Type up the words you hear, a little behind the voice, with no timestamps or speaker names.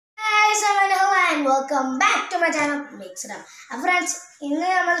and welcome back to my channel Mixed Up. Friends, ഇന്ന്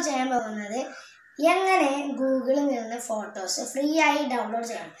നമ്മൾ ചെയ്യാൻ പോകുന്നത് എങ്ങനെ ഗൂഗിളിൽ നിന്ന് ഫോട്ടോസ് ഫ്രീ ആയി ഡൗൺലോഡ്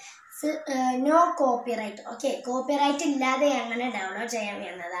ചെയ്യാം. No copyright. ഓക്കെ, കോപ്പിറൈറ്റ് ഇല്ലാതെ എങ്ങനെ ഡൗൺലോഡ് ചെയ്യാം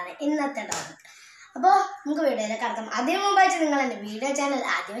എന്നതാണ് ഇന്നത്തെ ടോപ്പിക്. അപ്പോൾ നമുക്ക് വീഡിയോയിലേക്ക് കടക്കാം. അതിനു മുമ്പായിട്ട് നിങ്ങൾ എൻ്റെ വീഡിയോ ചാനൽ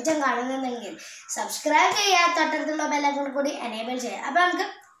ആദ്യമായിട്ട് കാണുന്നുണ്ടെങ്കിൽ സബ്സ്ക്രൈബ് ചെയ്യുക, തൊട്ടടുത്തുള്ള ബെല്ലൈക്കൺ കൂടി എനേബിൾ ചെയ്യുക. അപ്പോൾ നമുക്ക്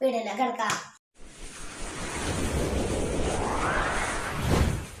വീഡിയോയിലേക്ക് കടക്കാം.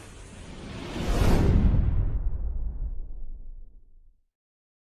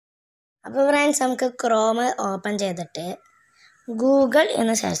 അപ്പോൾ ഫ്രണ്ട്സ്, നമുക്ക് ക്രോം ഓപ്പൺ ചെയ്തിട്ട് ഗൂഗിൾ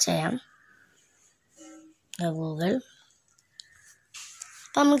എന്ന് സെർച്ച് ചെയ്യാം. ഗൂഗിൾ.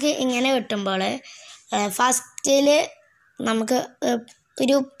 അപ്പോൾ നമുക്ക് ഇങ്ങനെ കിട്ടുമ്പോൾ ഫസ്റ്റിൽ നമുക്ക്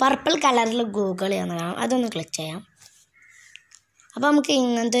ഒരു പർപ്പിൾ കളറിൽ ഗൂഗിൾ എന്ന് കാണാം. അതൊന്ന് ക്ലിക്ക് ചെയ്യാം. അപ്പോൾ നമുക്ക്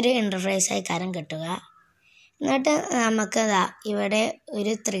ഇങ്ങനത്തെ ഒരു ഇൻ്റർഫേസായി കാര്യം കിട്ടുക. എന്നിട്ട് നമുക്ക് ഇവിടെ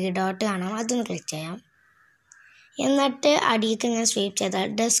ഒരു 3 ഡോട്ട് കാണാം. അതൊന്ന് ക്ലിക്ക് ചെയ്യാം. എന്നിട്ട് അടിയിലേക്ക് ഇങ്ങനെ സ്വീപ്പ് ചെയ്താൽ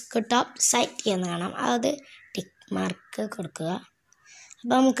ഡെസ്ക്ടോപ്പ് സൈറ്റ് എന്ന് കാണാം. അത് ടിക്ക് മാർക്ക് കൊടുക്കുക.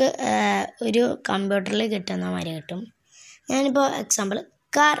 അപ്പോൾ നമുക്ക് ഒരു കമ്പ്യൂട്ടറിൽ കിട്ടുന്ന മാതിരി കിട്ടും. ഞാനിപ്പോൾ എക്സാമ്പിൾ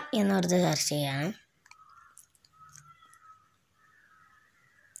കാർ എന്ന് പറഞ്ഞ് സെർച്ച് ചെയ്യാണ്.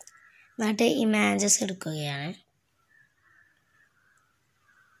 എന്നിട്ട് ഇമേജസ് എടുക്കുകയാണ്.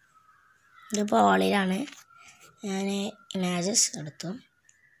 ഇതിപ്പോൾ ഓളിലാണ്. ഞാൻ ഇമേജസ് എടുത്തു.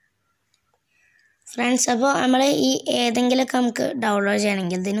 ഫ്രണ്ട്സ്, അപ്പോൾ നമ്മൾ ഈ ഏതെങ്കിലുമൊക്കെ നമുക്ക് ഡൗൺലോഡ്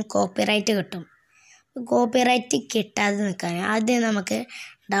ചെയ്യണമെങ്കിൽ ഇതിന് കോപ്പിറൈറ്റ് കിട്ടും. കോപ്പിറൈറ്റ് കിട്ടാതെ നിൽക്കാൻ ആദ്യം നമുക്ക്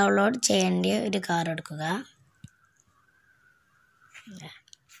ഡൗൺലോഡ് ചെയ്യേണ്ട ഒരു കാർ എടുക്കുക.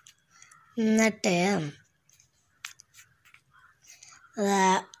 എന്നിട്ട്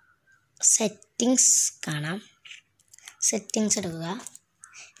സെറ്റിങ്സ് കാണാം. സെറ്റിങ്സ് എടുക്കുക.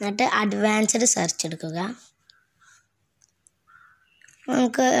 എന്നിട്ട് അഡ്വാൻസ്ഡ് സെർച്ച് എടുക്കുക.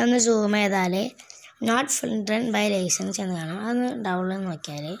 നമുക്ക് ഒന്ന് സൂം ചെയ്താൽ നോട്ട് ഫിൽട്ടർഡ് ബൈ ലൈസൻസ് എന്ന് കാണാം. അതൊന്ന് ഡൗൺലോഡ്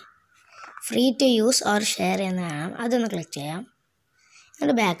നോക്കിയാൽ free to use or share എന്ന് കാണാം. അതൊന്ന് ക്ലിക്ക് ചെയ്യാം.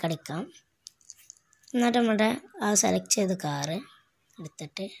 എന്നിട്ട് ബാക്ക് അടിക്കാം. എന്നിട്ട് നമ്മുടെ ആ സെലക്ട് ചെയ്ത കാറ്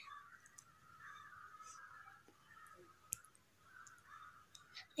എടുത്തിട്ട്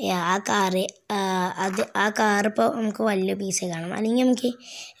ആ കാറ് ഇപ്പോൾ നമുക്ക് വലിയ പീസ് കാണാം. അല്ലെങ്കിൽ നമുക്ക്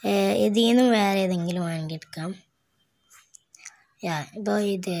ഇതിൽ നിന്നും വേറെ ഏതെങ്കിലും വാങ്ങിയെടുക്കാം. ഇപ്പോൾ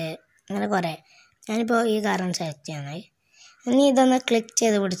ഇത് അങ്ങനെ കുറേ. ഞാനിപ്പോൾ ഈ കാരണം സെലക്ട് ചെയ്യുന്നത്. ഇനി ഇതൊന്ന് ക്ലിക്ക്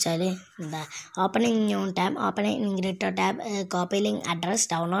ചെയ്ത് പിടിച്ചാൽ open in new tab, open in ഇൻഗ്രിറ്റോ tab, copy link, address,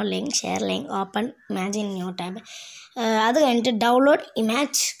 download link, share link, open image in new tab. അത് കഴിഞ്ഞിട്ട് ഡൗൺലോഡ്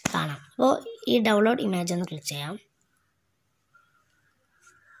ഇമേജ് കാണാം. അപ്പോൾ ഈ ഡൗൺലോഡ് ഇമേജ് ഒന്ന് ക്ലിക്ക് ചെയ്യാം.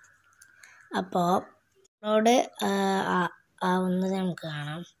 അപ്പോൾ ഡൗൺലോഡ് ആവുന്നത് നമുക്ക്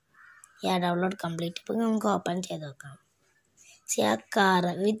കാണാം. Download complete. ഇപ്പോൾ നമുക്ക് ഓപ്പൺ ചെയ്ത് നോക്കാം. ആ കാർ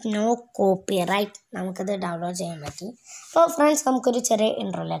വിത്ത് നോ കോപ്പിറൈറ്റ് നമുക്കത് ഡൗൺലോഡ് ചെയ്യാൻ പറ്റി. അപ്പോൾ ഫ്രണ്ട്സ്, നമുക്കൊരു ചെറിയ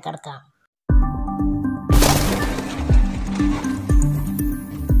ഇൻട്രോയിലേക്ക് കിടക്കാം.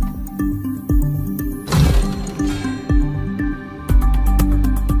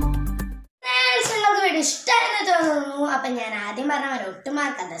 നിങ്ങൾക്ക് വീഡിയോ ഇഷ്ടമായെന്ന് തോന്നുന്നു. അപ്പം ഞാൻ ആദ്യം പറഞ്ഞ പോലെ ഒട്ടും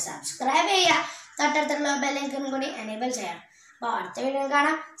മറക്കാതെ സബ്സ്ക്രൈബ് ചെയ്യുക, തൊട്ടടുത്തുള്ള ബെല്ലൈക്കൺ കൂടി എനേബിൾ ചെയ്യാം. അപ്പോൾ അടുത്ത വീഡിയോ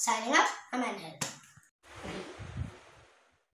കാണാം. Signing off.